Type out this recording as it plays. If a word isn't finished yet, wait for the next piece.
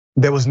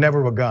There was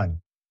never a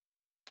gun.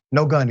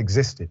 No gun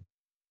existed.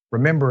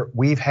 Remember,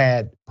 we've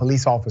had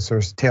police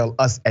officers tell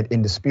us at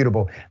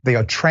Indisputable they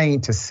are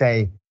trained to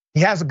say,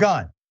 he has a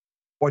gun,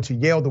 or to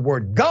yell the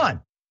word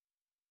gun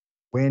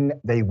when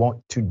they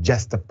want to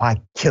justify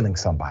killing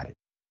somebody.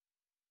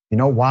 You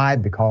know why?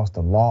 Because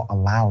the law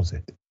allows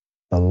it.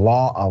 The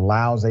law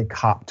allows a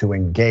cop to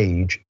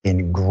engage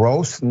in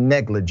gross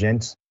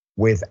negligence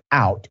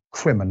without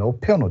criminal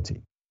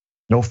penalty.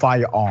 No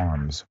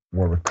firearms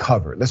were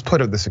recovered. Let's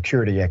put up the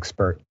security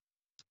expert.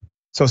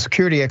 So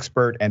security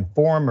expert and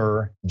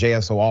former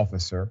JSO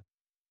officer,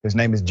 his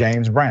name is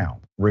James Brown,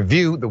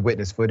 reviewed the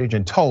witness footage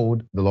and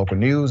told the local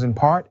news in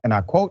part, and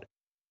I quote,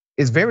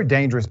 "It's very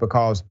dangerous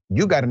because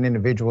you got an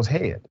individual's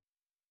head,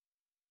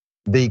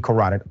 the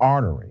carotid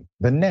artery,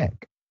 the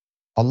neck.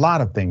 A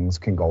lot of things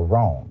can go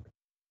wrong."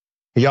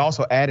 He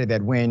also added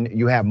that when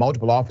you have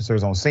multiple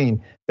officers on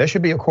scene, there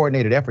should be a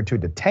coordinated effort to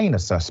detain a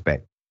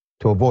suspect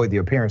to avoid the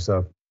appearance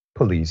of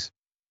police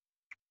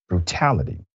brutality.